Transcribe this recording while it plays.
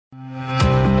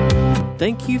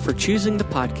Thank you for choosing the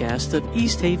podcast of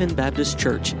East Haven Baptist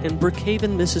Church in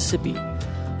Brookhaven, Mississippi.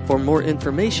 For more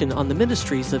information on the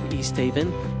ministries of East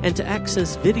Haven and to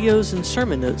access videos and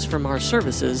sermon notes from our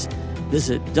services,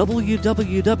 visit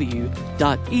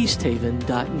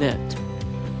www.easthaven.net.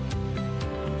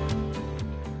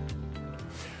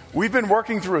 We've been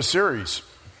working through a series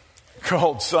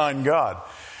called Sign God,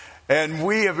 and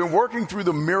we have been working through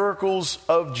the miracles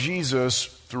of Jesus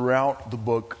throughout the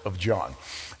book of John.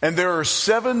 And there are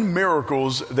 7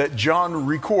 miracles that John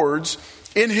records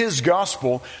in his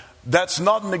gospel. That's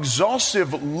not an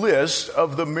exhaustive list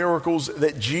of the miracles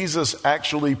that Jesus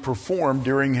actually performed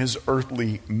during his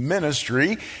earthly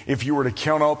ministry. If you were to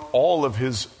count up all of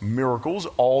his miracles,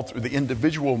 all through the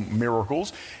individual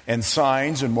miracles and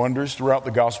signs and wonders throughout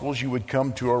the Gospels, you would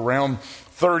come to around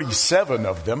 37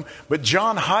 of them. But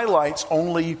John highlights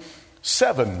only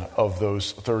 7 of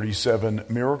those 37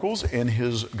 miracles in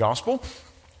his Gospel.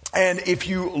 And if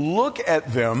you look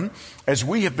at them, as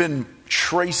we have been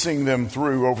tracing them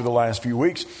through over the last few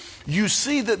weeks, you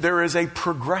see that there is a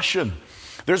progression.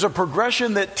 There's a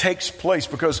progression that takes place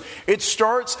because it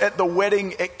starts at the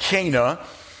wedding at Cana.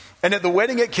 And at the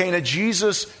wedding at Cana,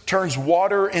 Jesus turns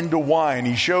water into wine.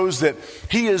 He shows that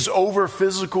he is over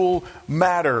physical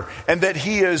matter and that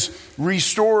he is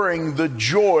restoring the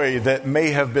joy that may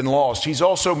have been lost. He's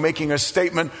also making a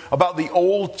statement about the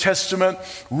Old Testament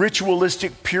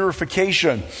ritualistic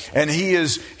purification. And he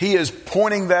is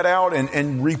pointing that out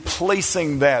and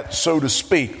replacing that, so to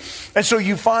speak. And so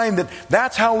you find that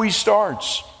that's how he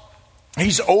starts.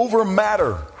 He's over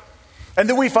matter. And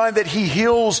then we find that he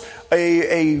heals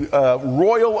a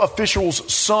royal official's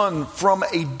son from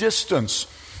a distance,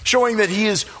 showing that he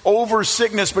is over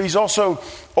sickness, but he's also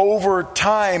over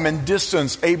time and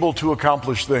distance able to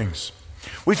accomplish things.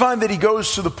 We find that he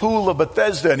goes to the pool of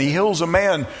Bethesda and he heals a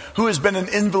man who has been an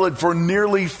invalid for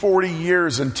nearly 40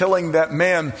 years and telling that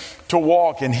man to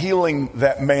walk and healing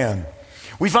that man.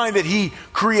 We find that he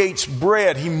creates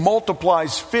bread, he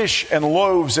multiplies fish and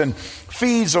loaves and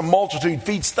feeds a multitude,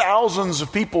 feeds thousands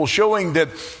of people, showing that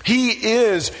he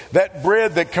is that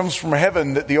bread that comes from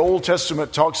heaven that the Old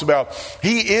Testament talks about.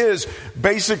 He is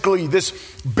basically this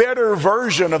better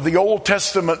version of the Old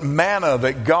Testament manna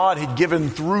that God had given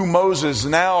through Moses.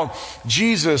 Now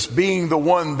Jesus being the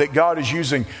one that God is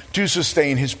using to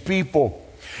sustain his people.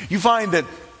 You find that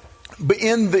but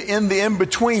in the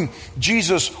in-between,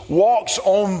 Jesus walks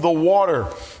on the water.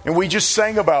 And we just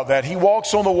sang about that. He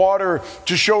walks on the water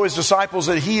to show his disciples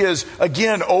that he is,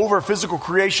 again, over physical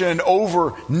creation and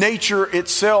over nature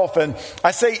itself. And I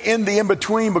say in the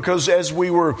in-between because as we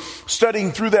were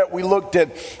studying through that, we looked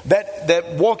at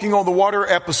that walking on the water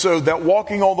episode. That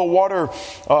walking on the water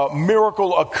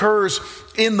miracle occurs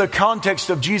in the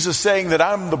context of Jesus saying that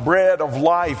I'm the bread of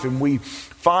life. And we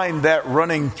find that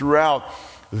running throughout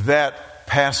that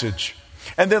passage.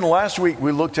 And then last week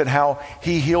we looked at how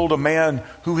he healed a man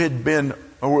who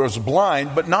was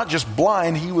blind, but not just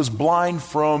blind, he was blind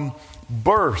from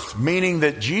birth, meaning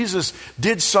that Jesus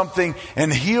did something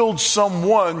and healed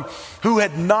someone who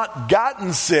had not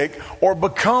gotten sick or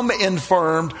become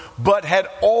infirmed, but had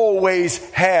always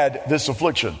had this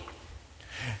affliction.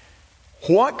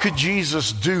 What could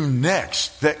Jesus do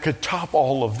next that could top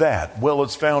all of that? Well,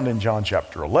 it's found in John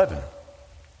chapter 11.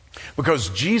 Because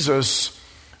Jesus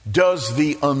does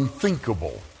the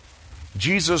unthinkable.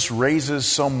 Jesus raises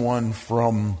someone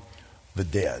from the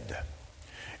dead.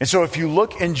 And so if you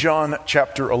look in John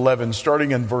chapter 11,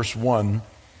 starting in verse 1,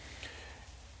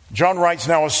 John writes,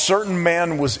 "Now a certain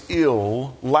man was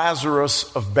ill, Lazarus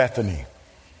of Bethany,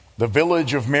 the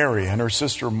village of Mary and her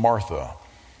sister Martha.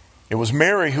 It was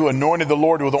Mary who anointed the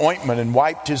Lord with ointment and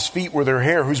wiped his feet with her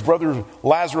hair, whose brother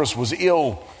Lazarus was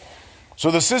ill. So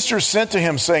the sisters sent to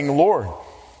him saying, 'Lord,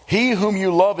 he whom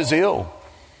you love is ill.'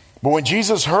 But when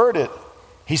Jesus heard it,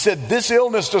 he said, 'This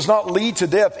illness does not lead to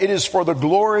death. It is for the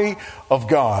glory of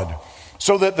God,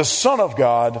 so that the Son of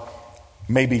God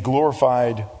may be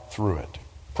glorified through it.'"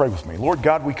 Pray with me. Lord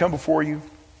God, we come before you.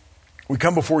 We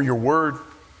come before your word.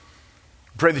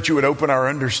 Pray that you would open our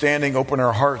understanding, open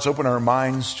our hearts, open our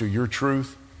minds to your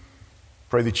truth.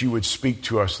 Pray that you would speak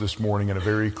to us this morning in a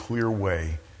very clear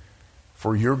way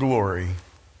for your glory.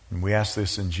 And we ask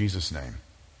this in Jesus' name.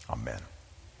 Amen.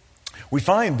 We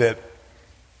find that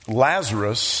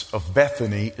Lazarus of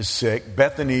Bethany is sick.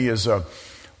 Bethany is a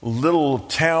little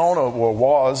town, or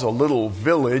was a little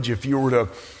village. If you were to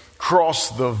cross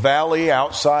the valley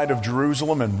outside of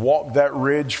Jerusalem and walk that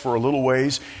ridge for a little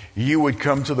ways, you would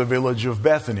come to the village of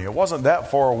Bethany. It wasn't that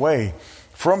far away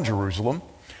from Jerusalem,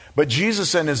 but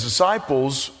Jesus and his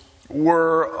disciples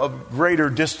were a greater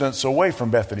distance away from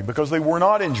Bethany because they were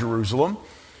not in Jerusalem.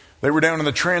 They were down in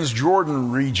the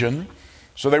Transjordan region.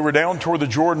 So they were down toward the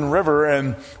Jordan River,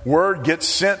 and word gets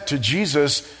sent to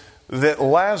Jesus that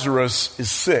Lazarus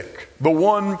is sick. The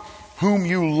one whom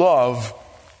you love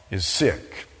is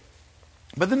sick.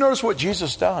 But then notice what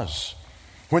Jesus does.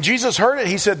 When Jesus heard it,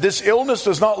 he said, this illness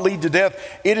does not lead to death.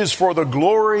 It is for the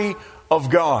glory of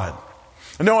God.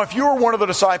 Now, if you were one of the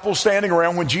disciples standing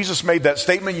around when Jesus made that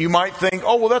statement, you might think,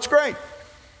 oh, well, that's great.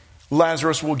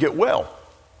 Lazarus will get well.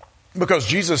 Because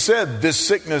Jesus said this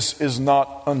sickness is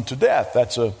not unto death.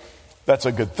 That's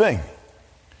a good thing.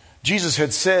 Jesus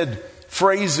had said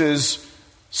phrases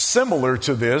similar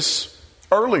to this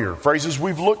earlier, phrases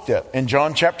we've looked at in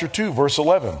John chapter 2, verse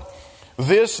 11.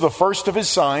 This, the first of his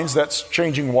signs, that's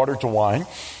changing water to wine.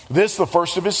 This, the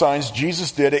first of his signs,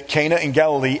 Jesus did at Cana in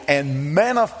Galilee and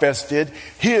manifested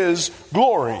his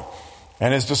glory.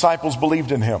 And his disciples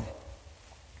believed in him.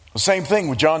 The same thing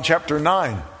with John chapter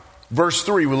 9. Verse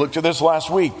 3, we looked at this last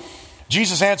week.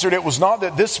 Jesus answered, it was not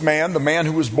that this man, the man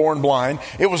who was born blind,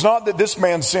 it was not that this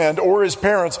man sinned or his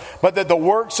parents, but that the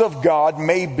works of God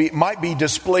might be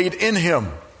displayed in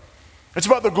him. It's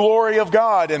about the glory of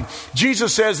God. And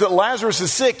Jesus says that Lazarus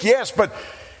is sick, yes, but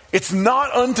it's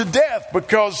not unto death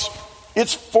because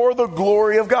it's for the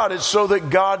glory of God. It's so that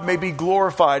God may be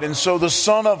glorified and so the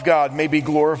Son of God may be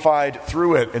glorified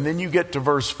through it. And then you get to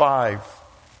verse 5.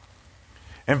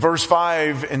 And verse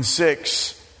 5 and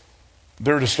 6,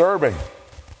 they're disturbing.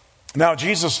 Now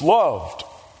Jesus loved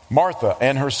Martha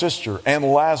and her sister and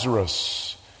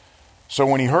Lazarus. So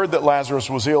when he heard that Lazarus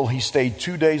was ill, he stayed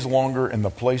 2 days longer in the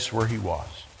place where he was.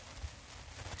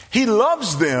 He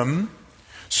loves them,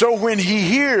 so when he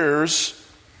hears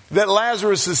that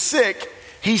Lazarus is sick,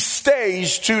 he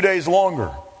stays 2 days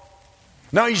longer.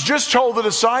 Now he's just told the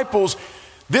disciples,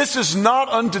 this is not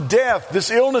unto death.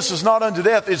 This illness is not unto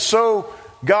death. It's so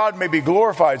God may be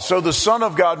glorified, so the Son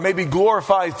of God may be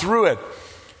glorified through it.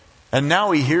 And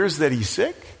now he hears that he's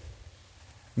sick.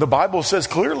 The Bible says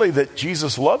clearly that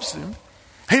Jesus loves him.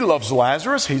 He loves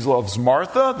Lazarus. He loves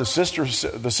Martha, the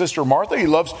sister Martha. He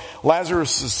loves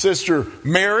Lazarus' sister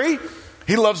Mary.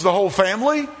 He loves the whole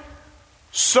family.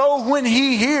 So when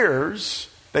he hears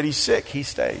that he's sick, he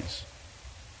stays.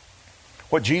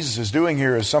 What Jesus is doing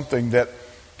here is something that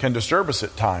can disturb us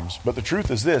at times. But the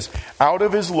truth is this: out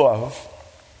of his love,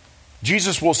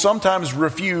 Jesus will sometimes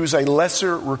refuse a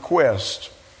lesser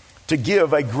request to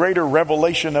give a greater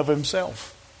revelation of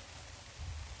himself.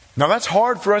 Now that's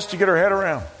hard for us to get our head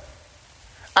around.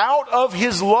 Out of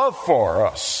his love for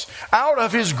us, out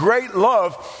of his great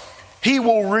love, he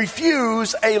will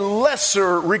refuse a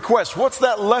lesser request. What's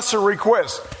that lesser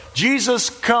request? Jesus,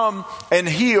 come and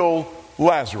heal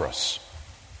Lazarus.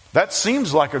 That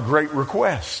seems like a great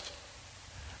request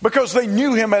because they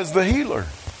knew him as the healer.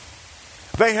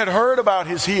 They had heard about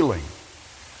his healing.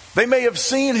 They may have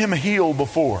seen him heal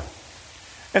before.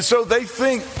 And so they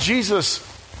think Jesus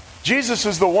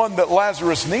is the one that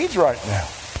Lazarus needs right now.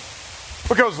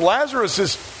 Because Lazarus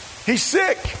he's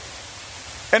sick.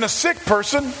 And a sick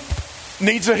person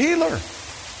needs a healer.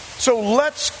 So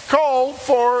let's call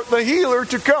for the healer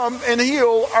to come and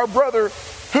heal our brother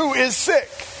who is sick.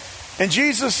 And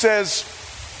Jesus says,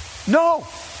 no,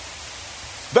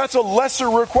 that's a lesser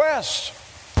request.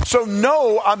 So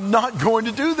no, I'm not going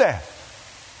to do that.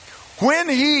 When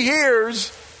he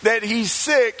hears that he's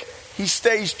sick, he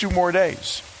stays 2 more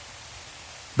days.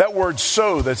 That word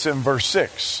so that's in verse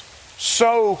 6.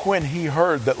 So when he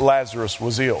heard that Lazarus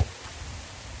was ill.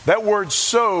 That word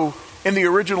so in the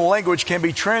original language can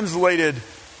be translated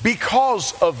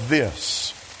because of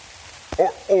this.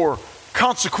 Or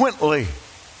consequently.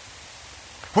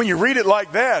 When you read it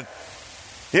like that,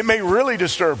 it may really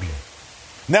disturb you.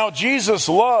 Now Jesus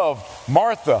loved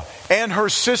Martha and her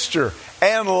sister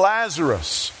and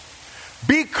Lazarus.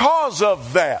 Because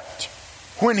of that,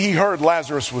 when he heard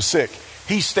Lazarus was sick,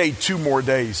 he stayed 2 more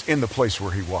days in the place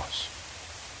where he was.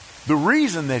 The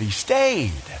reason that he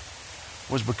stayed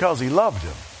was because he loved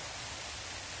him.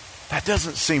 That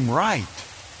doesn't seem right,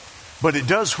 but it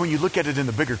does when you look at it in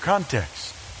the bigger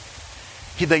context.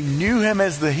 They knew him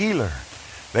as the healer.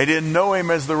 They didn't know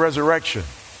him as the resurrection.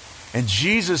 And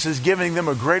Jesus is giving them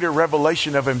a greater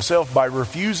revelation of himself by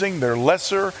refusing their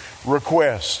lesser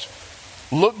request.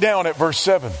 Look down at verse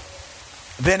 7.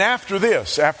 Then after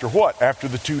this, after what? After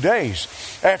the 2 days.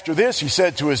 After this, he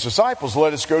said to his disciples,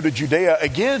 let us go to Judea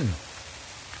again.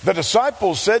 The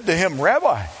disciples said to him,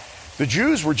 Rabbi, the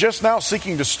Jews were just now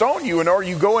seeking to stone you, and are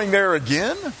you going there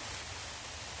again?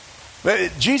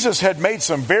 Jesus had made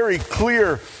some very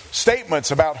clear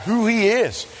statements about who he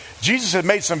is. Jesus had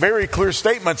made some very clear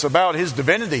statements about his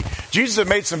divinity. Jesus had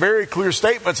made some very clear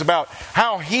statements about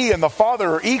how he and the Father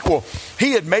are equal.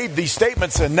 He had made these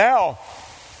statements, and now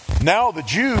the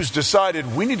Jews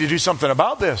decided, we need to do something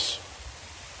about this.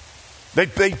 They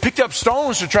picked up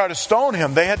stones to try to stone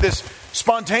him. They had this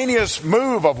spontaneous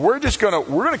move of, we're going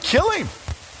to kill him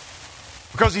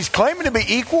because he's claiming to be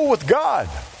equal with God.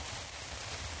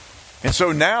 And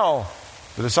so now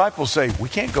the disciples say, we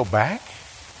can't go back.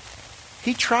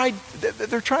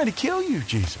 They're trying to kill you,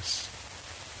 Jesus.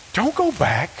 Don't go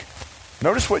back.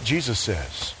 Notice what Jesus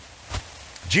says.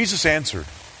 Jesus answered,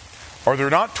 are there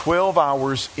not 12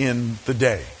 hours in the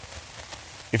day?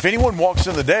 If anyone walks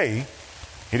in the day,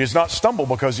 he does not stumble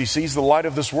because he sees the light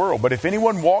of this world. But if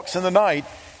anyone walks in the night,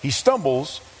 he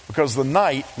stumbles because the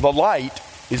light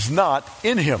is not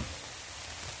in him.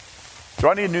 Do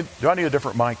I need a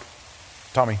different mic?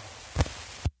 Tommy?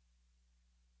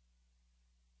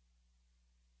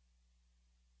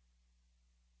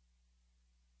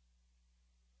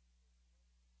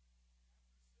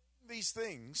 These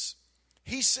things,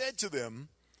 he said to them,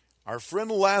 our friend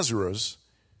Lazarus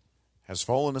has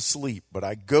fallen asleep, but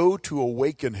I go to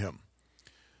awaken him.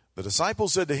 The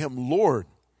disciples said to him, Lord,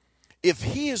 if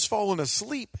he has fallen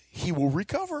asleep, he will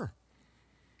recover.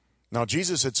 Now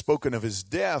Jesus had spoken of his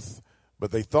death,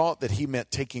 but they thought that he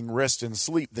meant taking rest in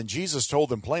sleep. Then Jesus told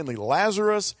them plainly,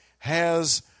 Lazarus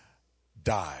has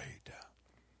died.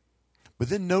 But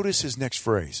then notice his next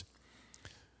phrase.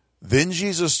 Then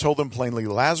Jesus told them plainly,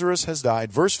 Lazarus has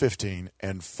died. Verse 15,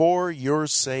 and for your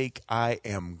sake I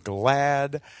am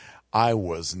glad I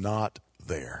was not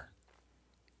there.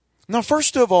 Now,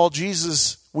 first of all,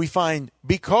 we find,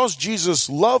 because Jesus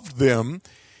loved them,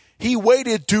 he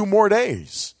waited 2 more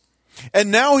days.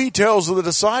 And now he tells the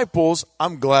disciples,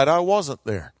 I'm glad I wasn't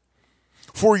there.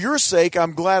 For your sake,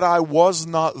 I'm glad I was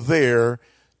not there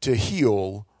to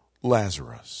heal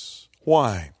Lazarus.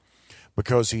 Why?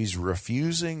 Because he's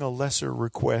refusing a lesser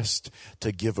request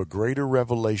to give a greater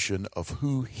revelation of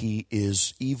who he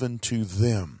is even to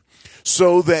them,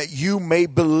 so that you may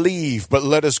believe. But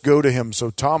let us go to him.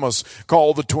 So Thomas,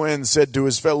 called the twin, said to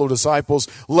his fellow disciples,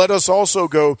 let us also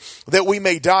go, that we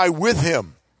may die with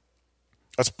him.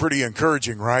 That's pretty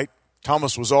encouraging, right?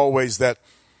 Thomas was always that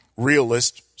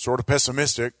realist, sort of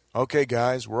pessimistic. Okay,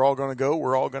 guys, we're all going to go.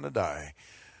 We're all going to die.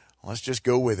 Let's just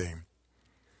go with him.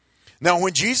 Now,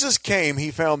 when Jesus came, he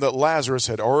found that Lazarus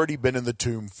had already been in the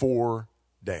tomb 4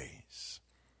 days.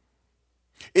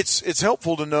 It's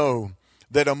helpful to know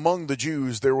that among the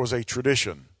Jews there was a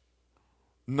tradition,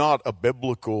 not a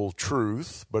biblical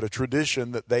truth, but a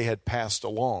tradition that they had passed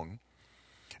along.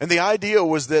 And the idea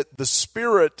was that the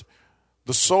spirit,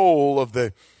 the soul of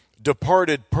the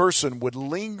departed person would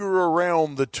linger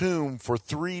around the tomb for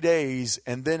 3 days,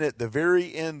 and then at the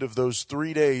very end of those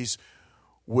 3 days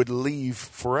would leave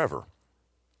forever.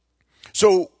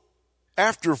 So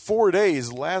after 4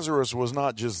 days, Lazarus was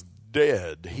not just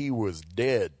dead, he was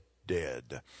dead.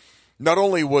 Not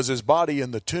only was his body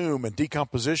in the tomb and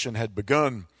decomposition had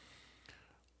begun,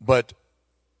 but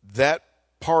that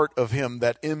part of him,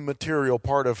 that immaterial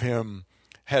part of him,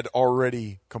 had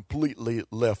already completely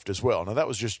left as well. Now that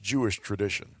was just Jewish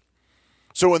tradition.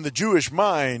 So in the Jewish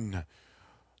mind,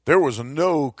 there was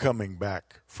no coming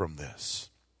back from this.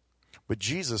 But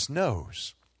Jesus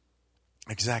knows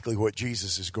exactly what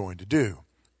Jesus is going to do.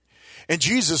 And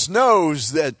Jesus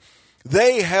knows that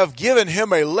they have given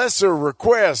him a lesser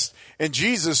request, and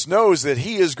Jesus knows that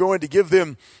he is going to give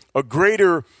them a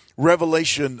greater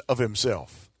revelation of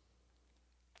himself.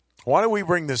 Why do we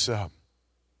bring this up?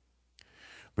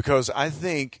 Because I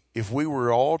think if we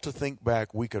were all to think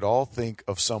back, we could all think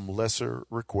of some lesser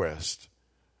request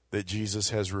that Jesus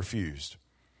has refused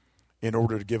in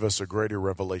order to give us a greater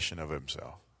revelation of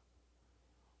himself.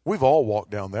 We've all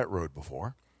walked down that road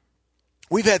before.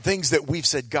 We've had things that we've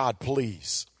said, God,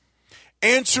 please,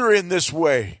 answer in this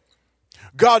way.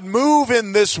 God, move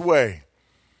in this way.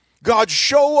 God,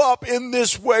 show up in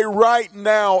this way right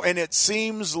now. And it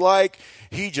seems like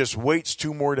he just waits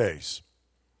 2 more days.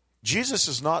 Jesus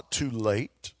is not too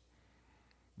late.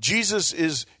 Jesus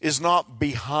is not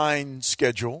behind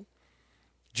schedule.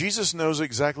 Jesus knows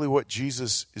exactly what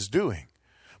Jesus is doing,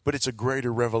 but it's a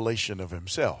greater revelation of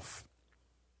himself.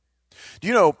 Do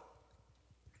you know,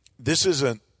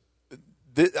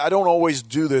 I don't always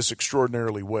do this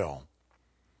extraordinarily well.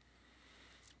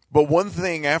 But one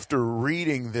thing after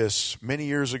reading this many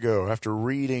years ago, after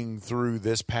reading through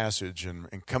this passage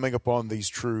and coming upon these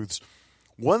truths,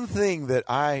 one thing that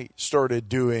I started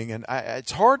doing, and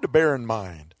it's hard to bear in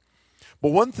mind, but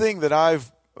one thing that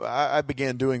I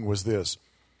began doing was this.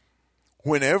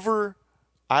 Whenever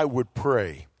I would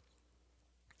pray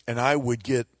and I would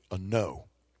get a no,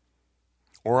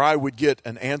 or I would get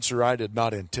an answer I did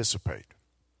not anticipate,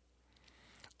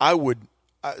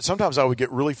 sometimes I would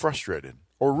get really frustrated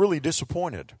or really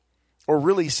disappointed or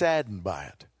really saddened by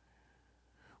it.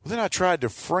 Well, then I tried to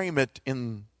frame it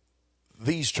in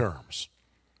these terms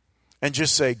and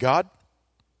just say, God,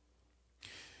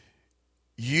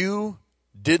 you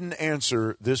didn't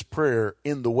answer this prayer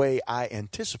in the way I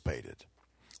anticipated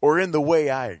or in the way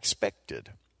I expected.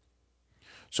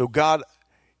 So God,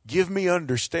 give me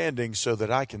understanding so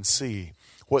that I can see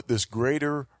what this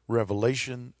greater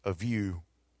revelation of you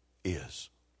is.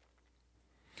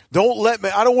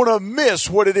 I don't want to miss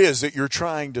what it is that you're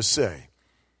trying to say.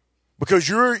 Because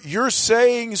you're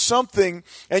saying something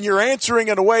and you're answering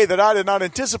in a way that I did not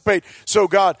anticipate. So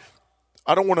God,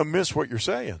 I don't want to miss what you're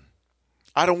saying.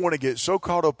 I don't want to get so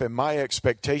caught up in my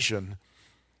expectation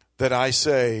that I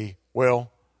say, well,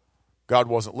 God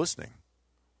wasn't listening.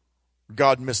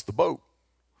 God missed the boat.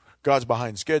 God's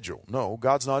behind schedule. No,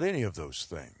 God's not any of those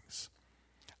things.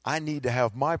 I need to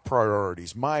have my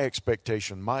priorities, my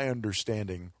expectation, my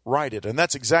understanding righted. And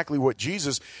that's exactly what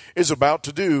Jesus is about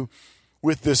to do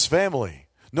with this family.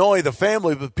 Not only the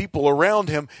family, but the people around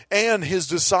him and his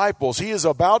disciples. He is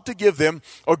about to give them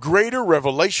a greater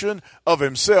revelation of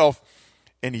himself,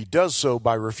 and he does so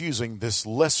by refusing this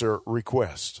lesser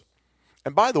request.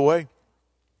 And by the way,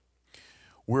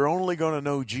 we're only going to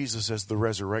know Jesus as the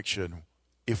resurrection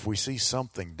if we see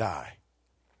something die.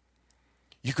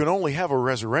 You can only have a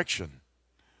resurrection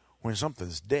when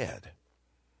something's dead.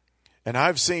 And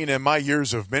I've seen in my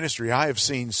years of ministry, I have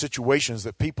seen situations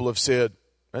that people have said,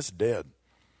 that's dead.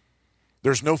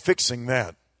 There's no fixing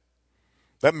that.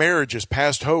 That marriage is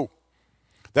past hope.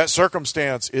 That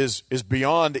circumstance is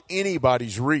beyond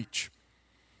anybody's reach.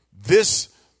 This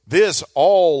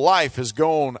all life has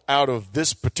gone out of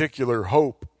this particular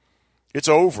hope. It's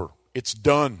over. It's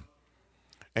done.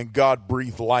 And God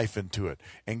breathed life into it.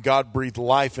 And God breathed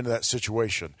life into that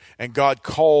situation. And God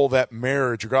called that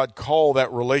marriage, or God called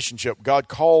that relationship, God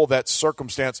called that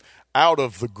circumstance out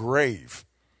of the grave.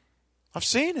 I've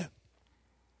seen it.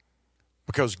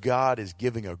 Because God is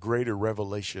giving a greater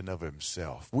revelation of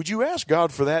himself. Would you ask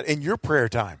God for that in your prayer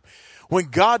time? When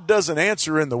God doesn't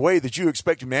answer in the way that you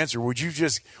expect him to answer, would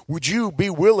you be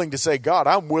willing to say, God,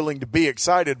 I'm willing to be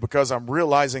excited because I'm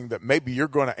realizing that maybe you're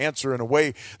going to answer in a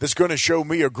way that's going to show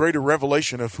me a greater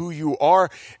revelation of who you are,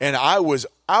 and I was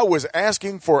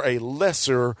asking for a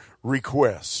lesser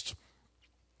request.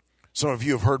 Some of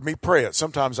you have heard me pray it.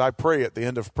 Sometimes I pray at the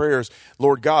end of prayers,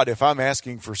 Lord God, if I'm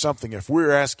asking for something, if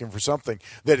we're asking for something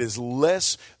that is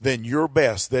less than your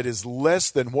best, that is less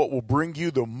than what will bring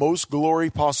you the most glory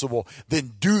possible,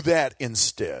 then do that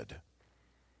instead.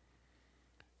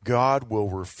 God will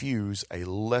refuse a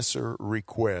lesser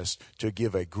request to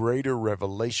give a greater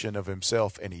revelation of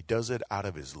himself, and he does it out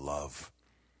of his love.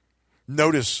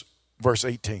 Notice verse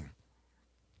 18.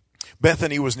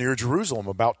 Bethany was near Jerusalem,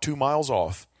 about 2 miles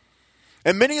off.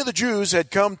 And many of the Jews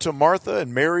had come to Martha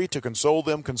and Mary to console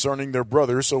them concerning their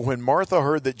brother. So when Martha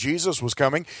heard that Jesus was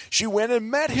coming, she went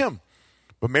and met him.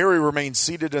 But Mary remained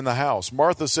seated in the house.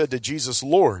 Martha said to Jesus,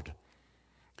 Lord,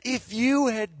 if you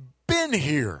had been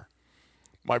here,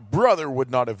 my brother would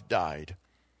not have died.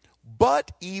 But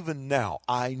even now,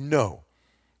 I know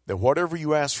that whatever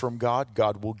you ask from God,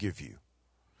 God will give you.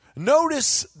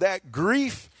 Notice that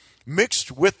grief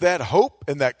mixed with that hope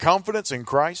and that confidence in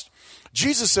Christ.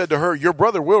 Jesus said to her, your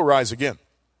brother will rise again.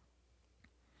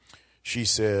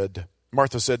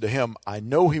 Martha said to him, I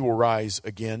know he will rise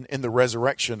again in the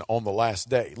resurrection on the last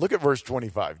day. Look at verse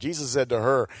 25. Jesus said to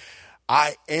her,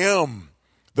 I am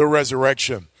the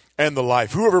resurrection and the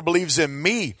life. Whoever believes in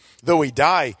me, though he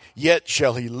die, yet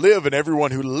shall he live. And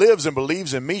everyone who lives and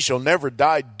believes in me shall never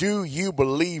die. Do you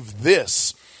believe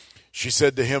this? She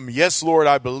said to him, yes, Lord,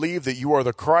 I believe that you are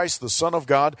the Christ, the Son of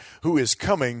God, who is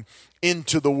coming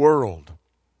into the world.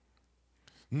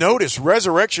 Notice,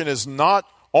 resurrection is not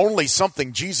only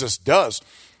something Jesus does,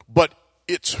 but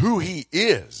it's who he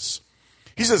is.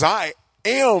 He says, I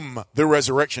am the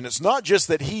resurrection. It's not just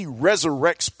that he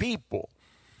resurrects people.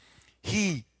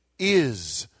 He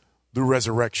is the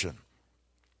resurrection.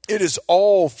 It is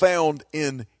all found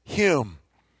in him.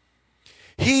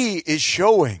 He is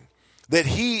showing that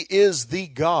he is the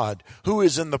God who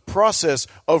is in the process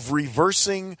of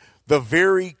reversing the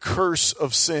very curse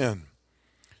of sin.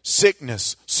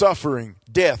 Sickness, suffering,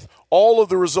 death, all of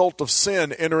the result of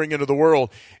sin entering into the world.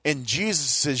 And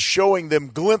Jesus is showing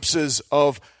them glimpses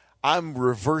of, I'm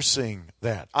reversing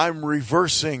that. I'm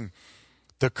reversing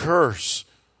the curse.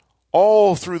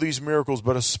 All through these miracles,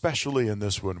 but especially in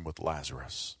this one with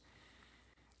Lazarus.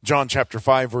 John chapter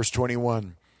 5, verse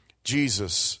 21,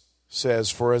 Jesus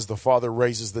says, "For as the Father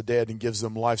raises the dead and gives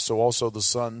them life, so also the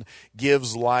Son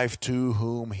gives life to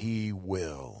whom he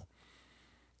will."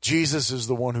 Jesus is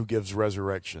the one who gives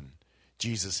resurrection.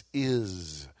 Jesus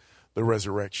is the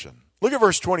resurrection. Look at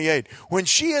verse 28. When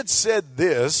she had said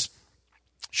this,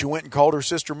 she went and called her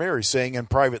sister Mary, saying in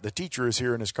private, "The teacher is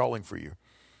here and is calling for you."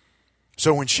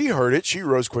 So when she heard it, she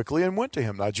rose quickly and went to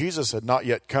him. Now Jesus had not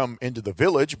yet come into the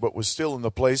village, but was still in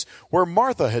the place where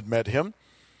Martha had met him.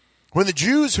 When the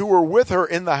Jews who were with her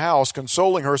in the house,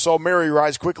 consoling her, saw Mary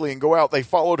rise quickly and go out, they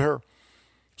followed her,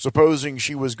 supposing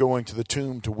she was going to the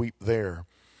tomb to weep there.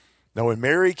 Now when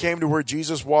Mary came to where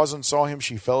Jesus was and saw him,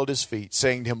 she fell at his feet,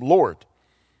 saying to him, "Lord,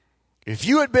 if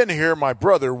you had been here, my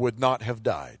brother would not have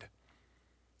died."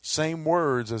 Same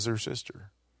words as her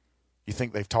sister. You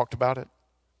think they've talked about it?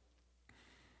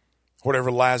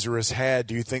 Whatever Lazarus had,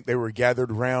 do you think they were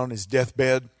gathered around his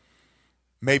deathbed?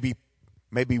 Maybe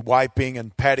wiping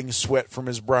and patting sweat from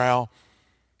his brow,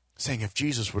 saying, "If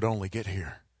Jesus would only get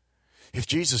here. If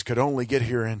Jesus could only get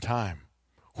here in time.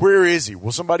 Where is he?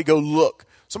 Will somebody go look?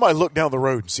 Somebody look down the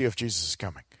road and see if Jesus is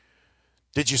coming.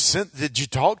 Did you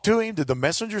talk to him? Did the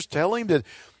messengers tell him?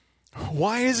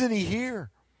 Why isn't he here?"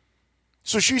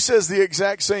 So she says the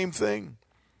exact same thing.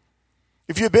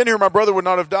 "If you had been here, my brother would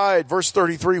not have died." Verse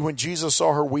 33, when Jesus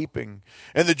saw her weeping,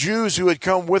 and the Jews who had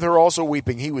come with her also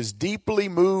weeping, he was deeply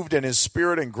moved in his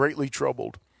spirit and greatly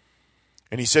troubled.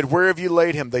 And he said, "Where have you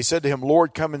laid him?" They said to him,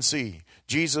 "Lord, come and see."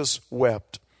 Jesus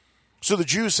wept. So the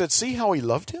Jews said, "See how he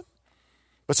loved him?"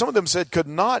 But some of them said, "Could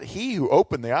not he who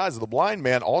opened the eyes of the blind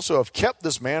man also have kept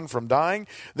this man from dying?"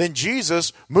 Then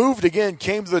Jesus, moved again,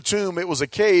 came to the tomb. It was a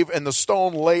cave, and the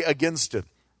stone lay against it.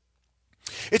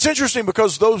 It's interesting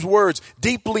because those words,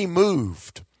 deeply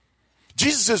moved.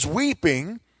 Jesus is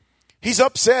weeping. He's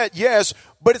upset, yes,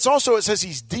 but it says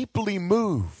he's deeply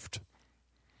moved.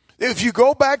 If you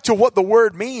go back to what the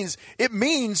word means, it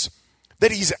means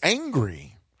that he's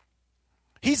angry.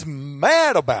 He's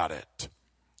mad about it.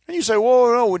 And you say,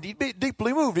 "Well, no, when he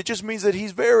deeply moved, it just means that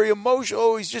he's very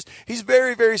emotional. He's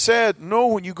very, very sad." No,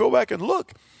 when you go back and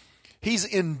look, he's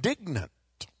indignant.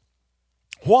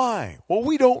 Why? Well,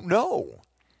 we don't know.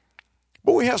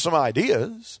 But we have some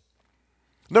ideas.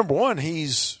 Number one,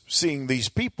 he's seeing these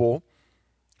people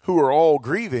who are all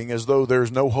grieving as though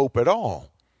there's no hope at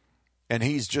all. And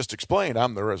he's just explained,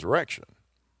 "I'm the resurrection."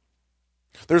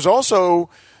 There's also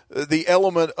the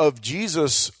element of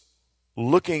Jesus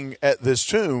looking at this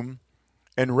tomb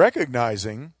and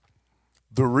recognizing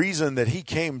the reason that he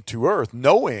came to earth,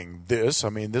 knowing this. I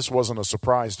mean, this wasn't a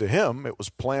surprise to him. It was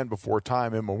planned before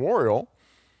time immemorial.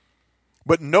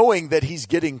 But knowing that he's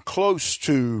getting close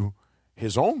to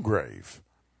his own grave,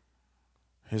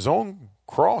 his own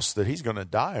cross that he's going to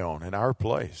die on in our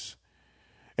place,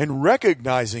 and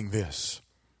recognizing this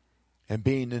and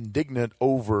being indignant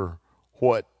over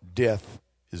what death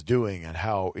is doing and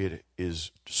how it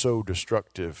is so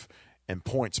destructive and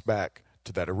points back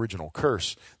to that original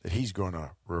curse that he's going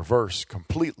to reverse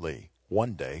completely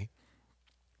one day.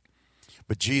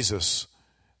 But Jesus,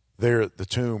 there at the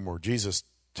tomb where Jesus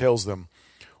tells them,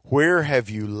 "Where have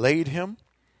you laid him?"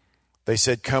 They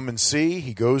said, "Come and see."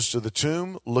 He goes to the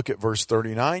tomb. Look at verse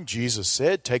 39. Jesus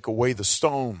said, "Take away the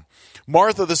stone."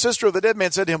 Martha, the sister of the dead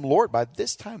man, said to him, "Lord, by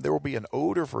this time there will be an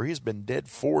odor, for he has been dead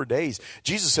 4 days."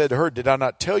 Jesus said to her, "Did I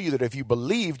not tell you that if you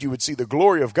believed, you would see the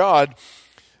glory of God?"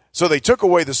 So they took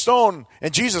away the stone,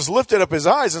 and Jesus lifted up his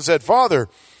eyes and said, "Father,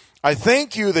 I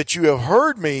thank you that you have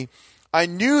heard me. I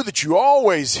knew that you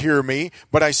always hear me,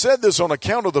 but I said this on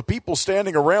account of the people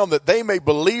standing around, that they may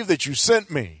believe that you sent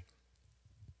me."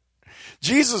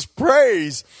 Jesus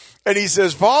prays, and he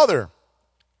says, "Father,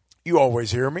 you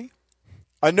always hear me.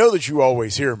 I know that you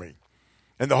always hear me.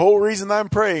 And the whole reason I'm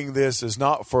praying this is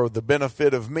not for the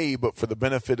benefit of me, but for the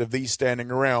benefit of these standing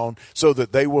around, so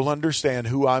that they will understand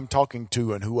who I'm talking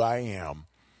to and who I am.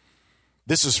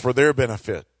 This is for their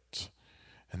benefit.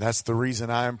 And that's the reason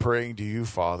I am praying to you,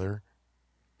 Father."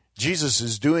 Jesus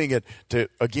is doing it to,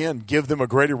 again, give them a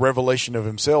greater revelation of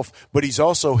himself, but he's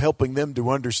also helping them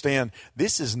to understand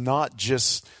this is not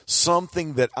just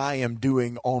something that I am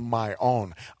doing on my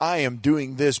own. I am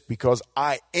doing this because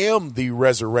I am the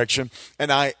resurrection,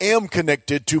 and I am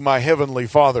connected to my heavenly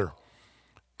Father.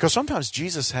 Because sometimes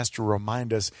Jesus has to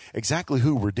remind us exactly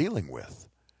who we're dealing with.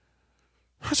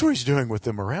 That's what he's doing with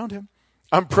them around him.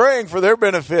 I'm praying for their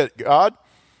benefit, God.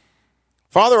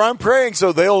 Father, I'm praying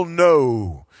so they'll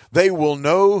know. They will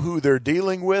know who they're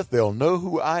dealing with. They'll know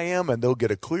who I am, and they'll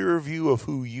get a clearer view of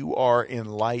who you are in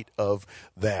light of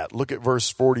that. Look at verse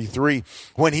 43.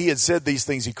 When he had said these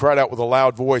things, he cried out with a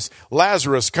loud voice,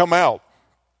 "Lazarus, come out."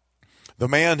 The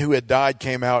man who had died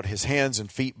came out, his hands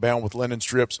and feet bound with linen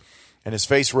strips, and his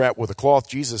face wrapped with a cloth,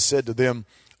 Jesus said to them,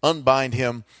 "Unbind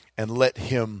him and let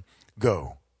him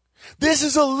go." This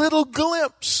is a little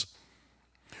glimpse.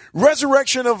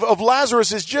 Resurrection of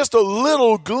Lazarus is just a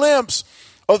little glimpse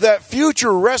of that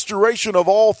future restoration of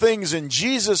all things. And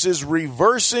Jesus is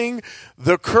reversing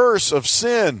the curse of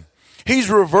sin. He's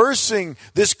reversing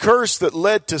this curse that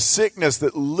led to sickness,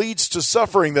 that leads to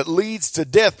suffering, that leads to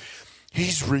death.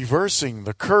 He's reversing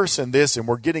the curse in this, and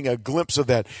we're getting a glimpse of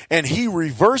that. And he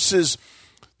reverses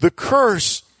the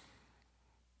curse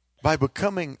by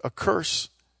becoming a curse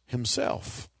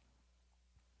himself.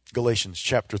 Galatians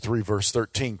chapter 3, verse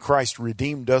 13. Christ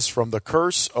redeemed us from the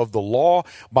curse of the law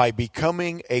by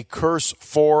becoming a curse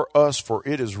for us. For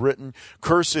it is written,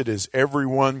 "Cursed is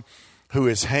everyone who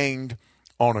is hanged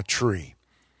on a tree."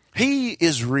 He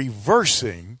is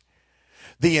reversing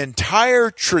the entire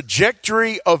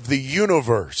trajectory of the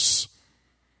universe.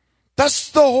 That's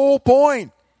the whole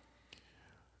point.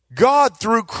 God,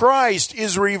 through Christ,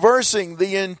 is reversing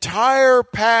the entire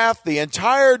path, the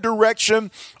entire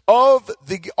direction of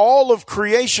all of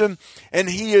creation, and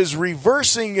he is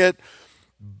reversing it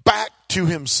back to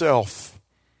himself.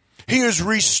 He is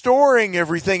restoring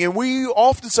everything, and we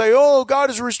often say, oh, God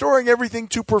is restoring everything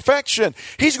to perfection.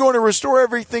 He's going to restore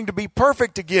everything to be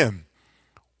perfect again.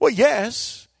 Well,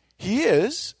 yes, he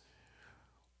is.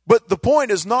 But the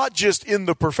point is not just in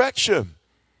the perfection.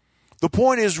 The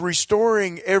point is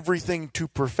restoring everything to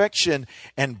perfection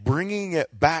and bringing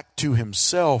it back to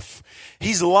himself.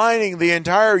 He's lining the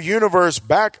entire universe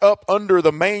back up under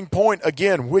the main point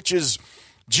again, which is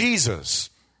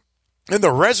Jesus. And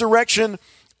the resurrection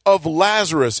of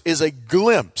Lazarus is a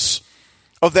glimpse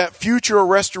of that future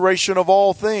restoration of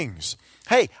all things.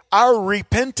 Hey, our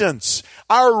repentance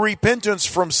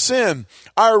from sin,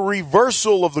 our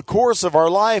reversal of the course of our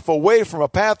life away from a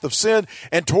path of sin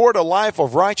and toward a life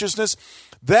of righteousness,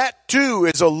 that too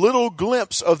is a little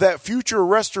glimpse of that future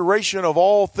restoration of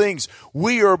all things.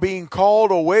 We are being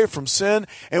called away from sin,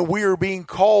 and we are being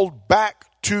called back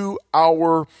to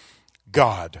our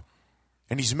God.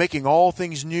 And he's making all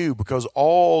things new because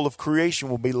all of creation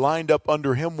will be lined up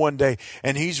under him one day.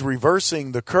 And he's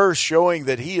reversing the curse, showing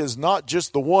that he is not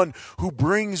just the one who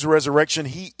brings resurrection.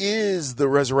 He is the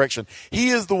resurrection. He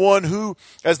is the one who,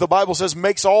 as the Bible says,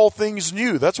 makes all things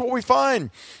new. That's what we find.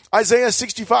 Isaiah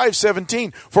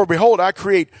 65:17. For behold, I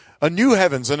create a new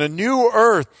heavens and a new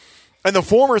earth, and the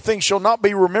former things shall not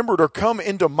be remembered or come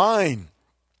into mind.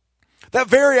 That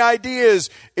very idea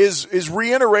is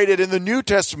reiterated in the New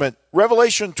Testament.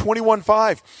 Revelation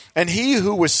 21:5. And he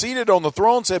who was seated on the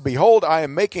throne said, "Behold, I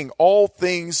am making all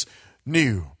things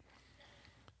new."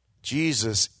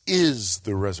 Jesus is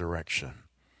the resurrection.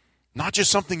 Not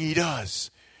just something he does.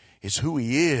 It's who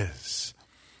he is.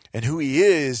 And who he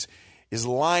is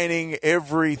lining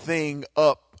everything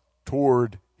up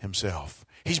toward himself.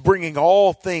 He's bringing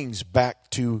all things back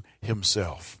to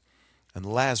himself. And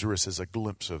Lazarus is a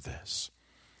glimpse of this.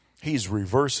 He's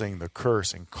reversing the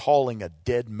curse and calling a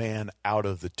dead man out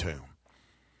of the tomb.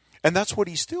 And that's what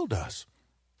he still does.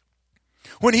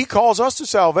 When he calls us to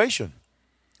salvation,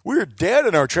 we're dead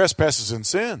in our trespasses and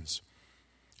sins.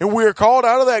 And we are called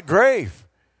out of that grave.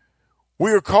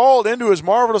 We are called into his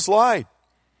marvelous light.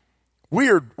 We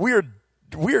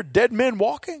are dead men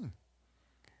walking.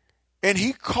 And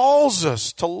he calls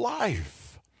us to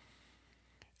life.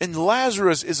 And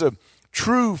Lazarus is a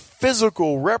true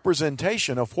physical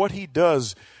representation of what he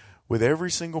does with every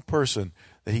single person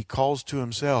that he calls to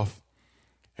himself.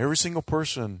 Every single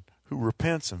person who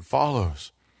repents and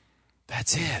follows.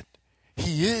 That's it.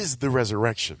 He is the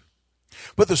resurrection.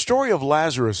 But the story of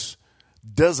Lazarus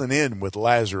doesn't end with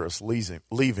Lazarus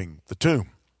leaving the tomb.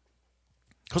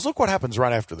 Because look what happens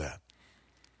right after that.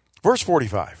 Verse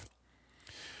 45.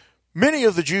 Many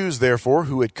of the Jews, therefore,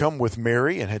 who had come with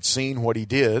Mary and had seen what he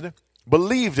did,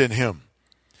 believed in him.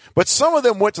 But some of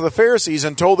them went to the Pharisees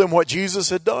and told them what Jesus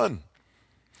had done.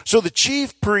 So the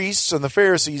chief priests and the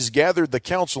Pharisees gathered the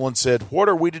council and said, "What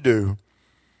are we to do?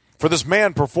 For this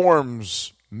man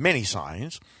performs many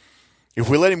signs. If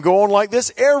we let him go on like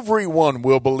this, everyone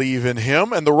will believe in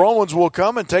him, and the Romans will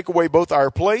come and take away both our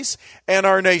place and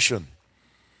our nation."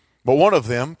 But one of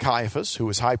them, Caiaphas, who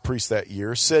was high priest that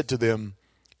year, said to them,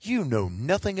 "You know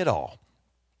nothing at all.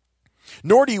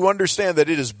 Nor do you understand that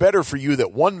it is better for you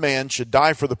that one man should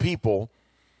die for the people,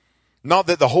 not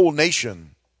that the whole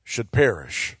nation should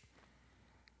perish."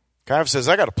 Caiaphas says,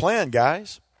 I got a plan,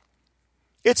 guys.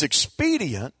 It's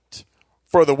expedient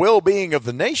for the well-being of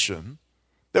the nation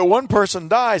that one person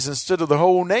dies instead of the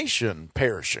whole nation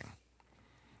perishing.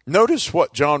 Notice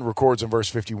what John records in verse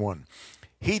 51.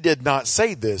 he did not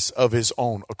say this of his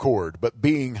own accord, but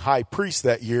being high priest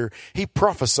that year, he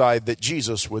prophesied that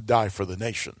Jesus would die for the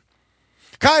nation.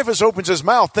 Caiaphas opens his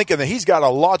mouth thinking that he's got a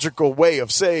logical way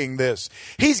of saying this.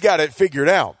 He's got it figured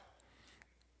out.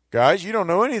 Guys, you don't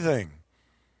know anything.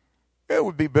 It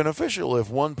would be beneficial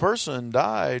if one person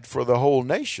died for the whole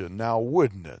nation, now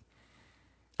wouldn't it?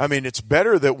 I mean, it's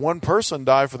better that one person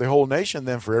die for the whole nation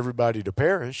than for everybody to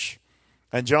perish.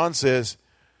 And John says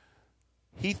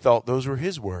he thought those were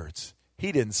his words.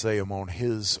 He didn't say them on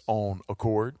his own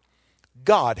accord.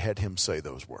 God had him say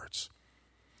those words.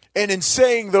 And in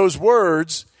saying those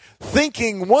words,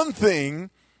 thinking one thing,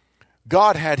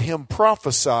 God had him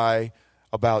prophesy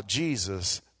about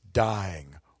Jesus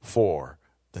dying for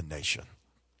the nation.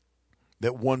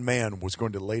 That one man was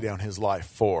going to lay down his life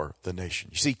for the nation.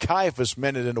 You see, Caiaphas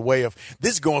meant it in a way of,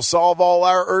 this is going to solve all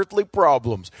our earthly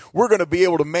problems. We're going to be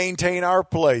able to maintain our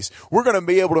place. We're going to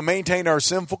be able to maintain our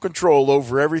sinful control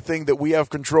over everything that we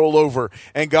have control over.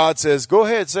 And God says, go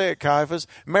ahead, say it, Caiaphas.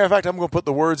 Matter of fact, I'm going to put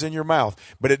the words in your mouth.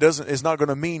 But it's not going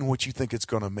to mean what you think it's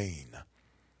going to mean.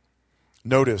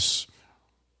 Notice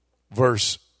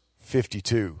verse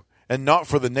 52. And not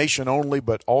for the nation only,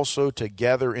 but also to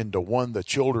gather into one the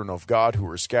children of God who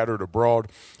are scattered abroad.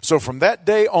 So from that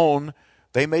day on,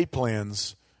 they made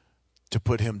plans to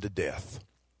put him to death.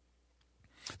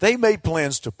 They made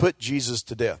plans to put Jesus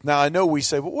to death. Now, I know we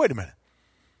say, well, wait a minute.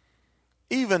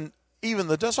 Even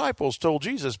the disciples told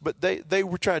Jesus, but they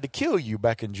were trying to kill you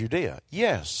back in Judea.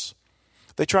 Yes,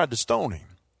 they tried to stone him.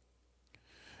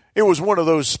 It was one of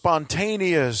those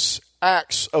spontaneous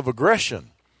acts of aggression.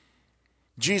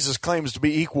 Jesus claims to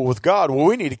be equal with God. Well,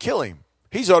 we need to kill him.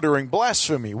 He's uttering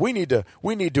blasphemy. We need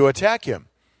to attack him.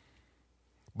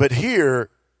 But here,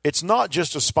 it's not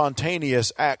just a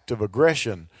spontaneous act of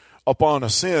aggression upon a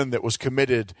sin that was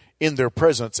committed in their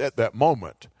presence at that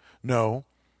moment. No,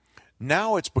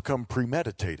 now it's become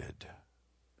premeditated.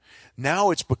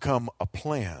 Now it's become a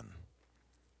plan,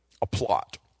 a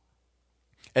plot.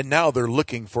 And now they're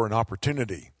looking for an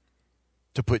opportunity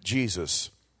to put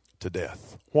Jesus to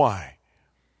death. Why?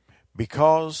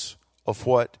 Because of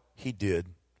what he did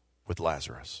with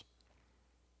Lazarus.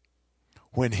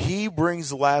 When he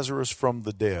brings Lazarus from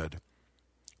the dead,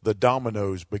 the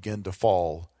dominoes begin to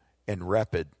fall in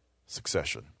rapid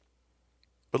succession.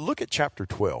 But look at chapter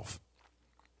 12.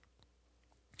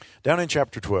 Down in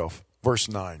chapter 12, verse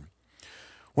 9.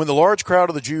 When the large crowd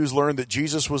of the Jews learned that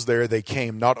Jesus was there, they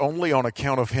came not only on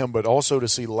account of him, but also to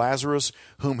see Lazarus,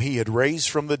 whom he had raised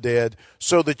from the dead.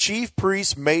 So the chief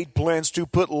priests made plans to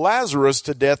put Lazarus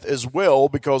to death as well,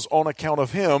 because on account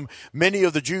of him, many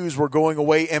of the Jews were going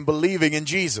away and believing in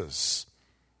Jesus.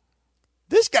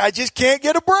 This guy just can't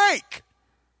get a break.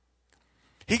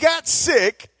 He got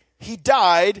sick, he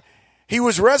died, he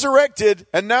was resurrected,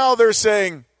 and now they're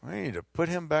saying, we need to put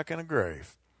him back in a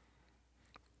grave.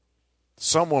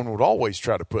 Someone would always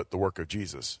try to put the work of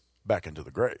Jesus back into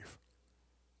the grave.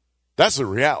 That's the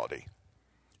reality.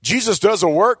 Jesus does a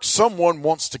work, someone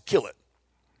wants to kill it.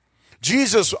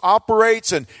 Jesus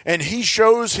operates and he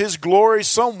shows his glory,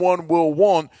 someone will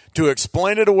want to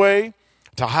explain it away,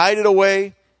 to hide it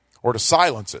away, or to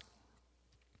silence it.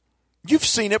 You've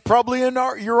seen it probably in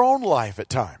your own life at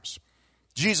times.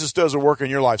 Jesus does a work in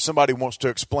your life. Somebody wants to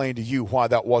explain to you why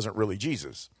that wasn't really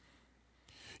Jesus.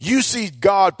 You see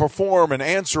God perform and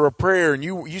answer a prayer, and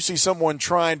you see someone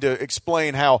trying to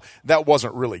explain how that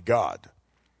wasn't really God.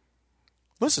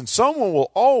 Listen, someone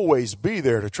will always be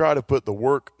there to try to put the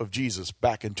work of Jesus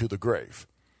back into the grave.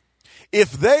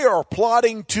 If they are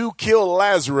plotting to kill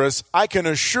Lazarus, I can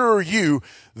assure you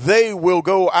they will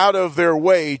go out of their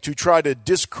way to try to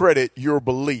discredit your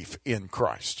belief in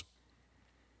Christ.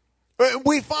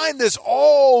 We find this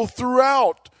all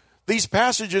throughout these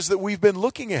passages that we've been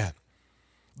looking at.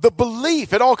 The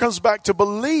belief, it all comes back to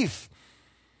belief.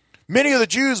 Many of the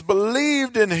Jews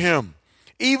believed in him.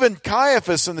 Even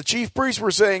Caiaphas and the chief priests were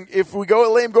saying, if we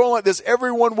let him go like this,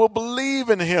 everyone will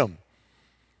believe in him.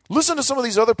 Listen to some of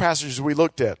these other passages we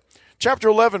looked at. Chapter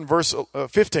 11, verse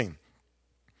 15.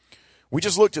 We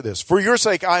just looked at this. For your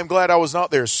sake, I am glad I was not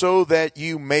there, so that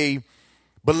you may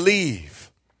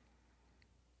believe.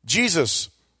 Jesus,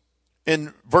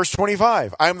 in verse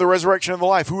 25, I am the resurrection and the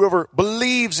life. Whoever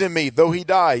believes in me, though he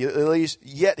die, at least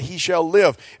yet he shall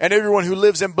live. And everyone who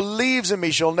lives and believes in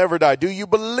me shall never die. Do you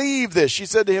believe this? She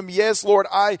said to him, yes, Lord,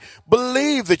 I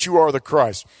believe that you are the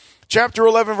Christ. Chapter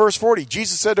 11, verse 40,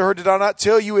 Jesus said to her, did I not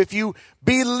tell you if you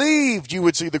believed you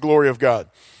would see the glory of God?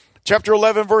 Chapter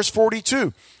 11, verse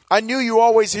 42, I knew you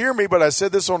always hear me, but I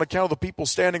said this on account of the people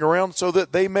standing around so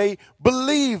that they may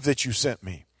believe that you sent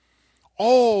me.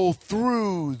 All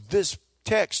through this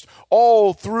text,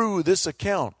 all through this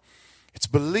account, It's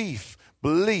belief,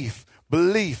 belief,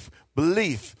 belief,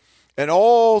 belief. And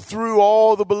all through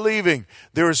all the believing,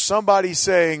 there is somebody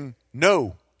saying,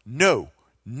 no, no,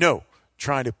 no,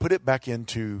 trying to put it back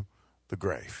into the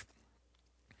grave.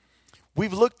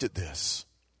 We've looked at this.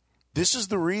 This is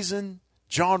the reason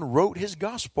John wrote his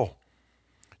gospel.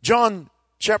 John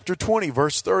chapter 20,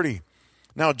 verse 30.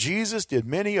 Now Jesus did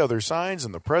many other signs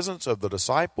in the presence of the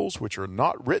disciples, which are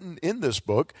not written in this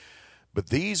book, but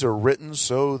these are written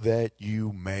so that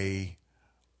you may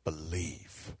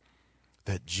believe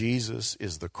that Jesus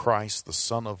is the Christ, the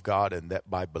Son of God, and that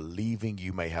by believing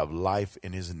you may have life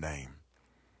in his name.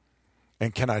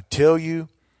 And can I tell you,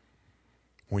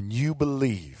 when you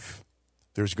believe,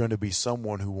 there's going to be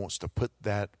someone who wants to put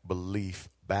that belief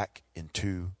back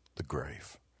into the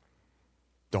grave.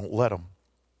 Don't let them.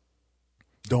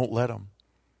 Don't let them.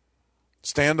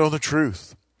 Stand on the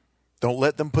truth. Don't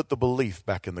let them put the belief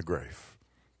back in the grave.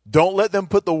 Don't let them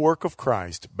put the work of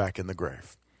Christ back in the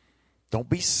grave. Don't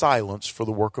be silenced for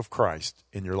the work of Christ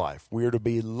in your life. We are to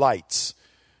be lights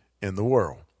in the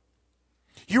world.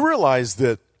 You realize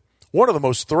that one of the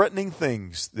most threatening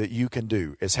things that you can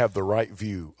do is have the right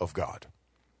view of God.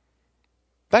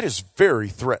 That is very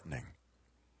threatening.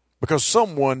 Because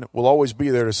someone will always be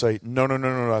there to say, no,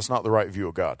 that's not the right view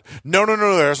of God. No,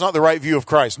 that's not the right view of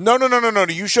Christ. No,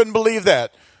 you shouldn't believe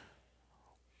that.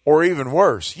 Or even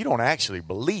worse, you don't actually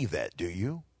believe that, do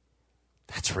you?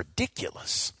 That's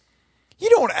ridiculous. You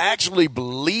don't actually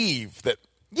believe that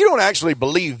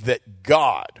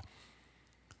God,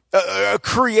 a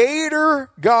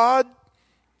creator God,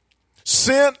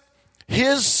 sent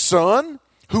his son,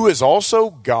 who is also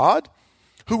God,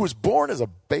 who was born as a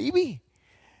baby.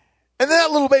 And that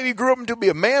little baby grew up to be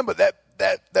a man, but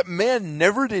that man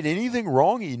never did anything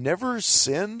wrong. He never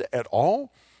sinned at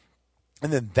all.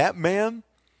 And then that man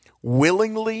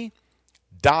willingly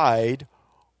died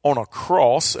on a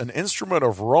cross, an instrument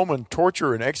of Roman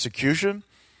torture and execution.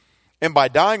 And by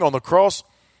dying on the cross,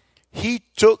 he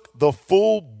took the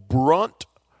full brunt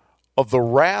of the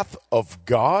wrath of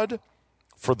God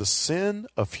for the sin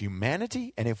of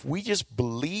humanity. And if we just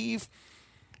believe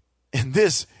in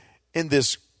this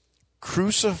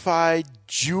crucified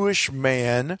Jewish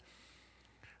man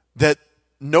that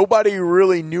nobody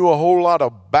really knew a whole lot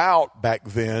about back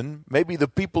then, maybe the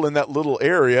people in that little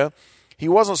area, he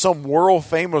wasn't some world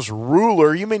famous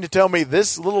ruler. You mean to tell me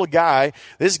this little guy,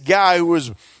 this guy who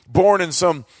was born in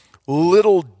some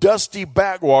little dusty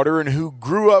backwater and who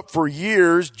grew up for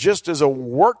years just as a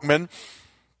workman,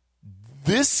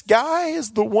 this guy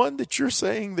is the one that you're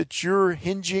saying that you're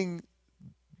hinging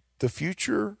the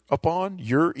future upon,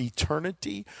 your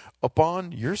eternity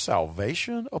upon, your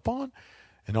salvation upon?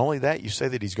 And only that, you say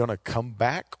that he's going to come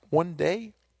back one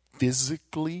day,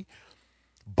 physically,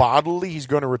 bodily, he's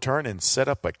going to return and set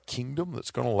up a kingdom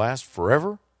that's going to last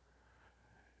forever?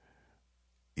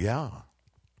 Yeah.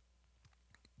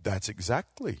 That's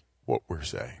exactly what we're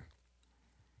saying.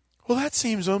 Well, that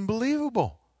seems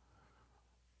unbelievable.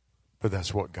 But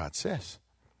that's what God says.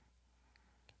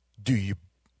 Do you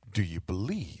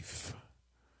believe?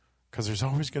 Because there's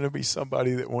always going to be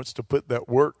somebody that wants to put that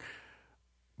work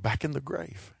back in the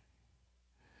grave.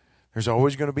 There's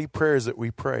always going to be prayers that we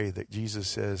pray that Jesus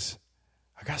says,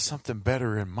 I got something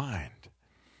better in mind.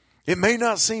 It may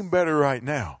not seem better right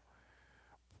now,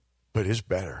 but it's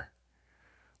better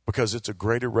because it's a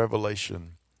greater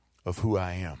revelation of who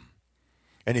I am.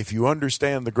 And if you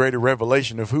understand the greater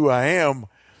revelation of who I am,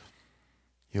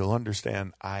 you'll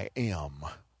understand I am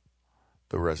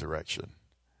the resurrection.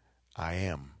 I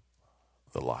am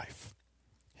the life.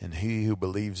 And he who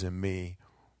believes in me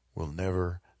will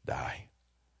never die.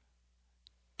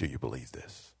 Do you believe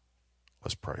this?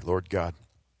 Let's pray. Lord God,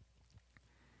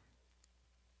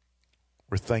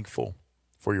 we're thankful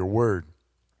for your word.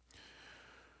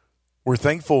 We're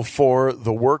thankful for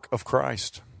the work of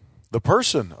Christ, the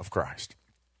person of Christ.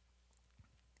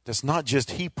 That's not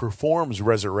just he performs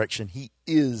resurrection, he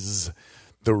is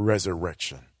the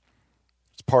resurrection.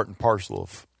 It's part and parcel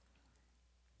of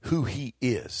who he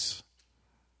is.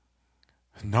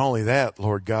 And not only that,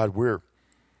 Lord God, we're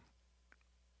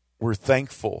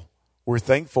thankful. We're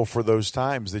thankful for those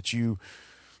times that you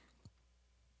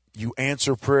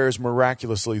answer prayers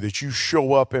miraculously, that you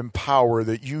show up in power,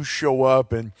 that you show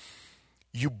up and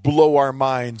you blow our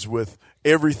minds with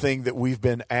everything that we've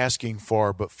been asking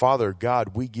for. But Father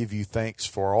God, we give you thanks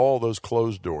for all those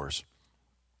closed doors,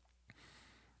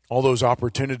 all those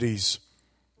opportunities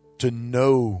to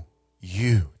know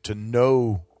you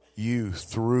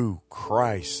through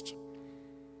Christ.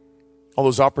 All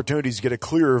those opportunities to get a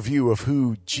clearer view of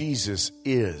who Jesus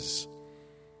is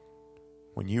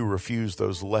when you refuse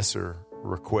those lesser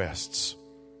requests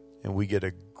and we get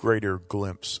a greater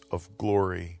glimpse of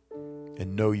glory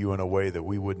and know you in a way that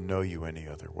we wouldn't know you any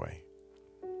other way.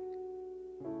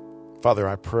 Father,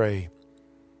 I pray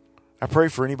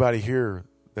for anybody here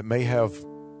that may have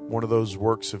one of those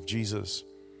works of Jesus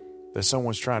that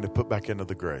someone's trying to put back into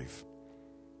the grave.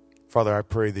 Father, I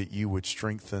pray that you would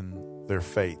strengthen their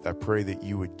faith. I pray that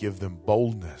you would give them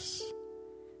boldness.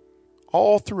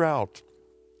 All throughout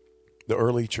the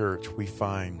early church, we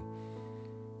find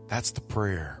that's the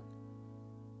prayer.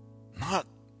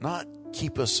 Not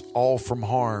keep us all from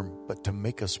harm, but to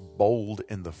make us bold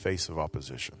in the face of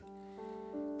opposition.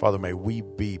 Father, may we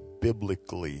be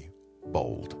biblically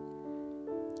bold,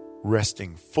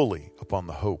 resting fully upon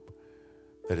the hope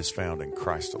that is found in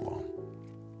Christ alone.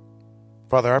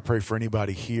 Father, I pray for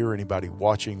anybody here, anybody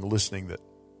watching, listening, that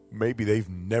maybe they've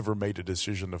never made a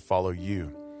decision to follow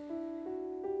you.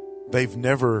 They've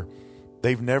never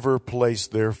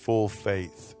placed their full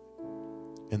faith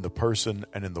in the person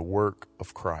and in the work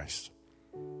of Christ.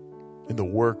 In the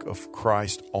work of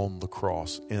Christ on the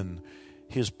cross. In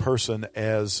his person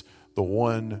as the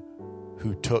one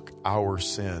who took our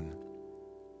sin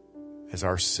as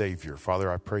our Savior.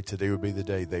 Father, I pray today would be the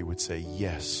day they would say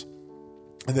yes.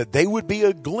 And that they would be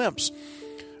a glimpse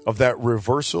of that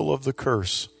reversal of the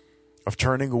curse of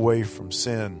turning away from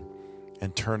sin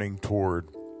and turning toward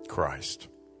Christ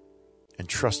and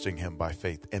trusting him by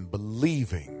faith and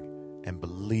believing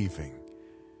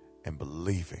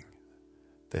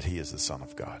that he is the Son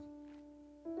of God.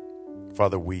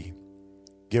 Father, we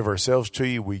give ourselves to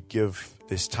you. We give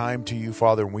this time to you,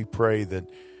 Father, and we pray that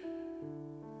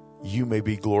you may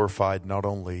be glorified not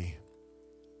only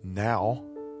now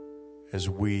as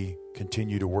we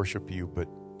continue to worship you, but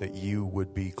that you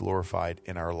would be glorified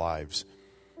in our lives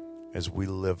as we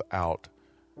live out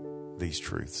these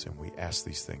truths. And we ask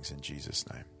these things in Jesus'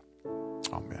 name.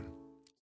 Amen.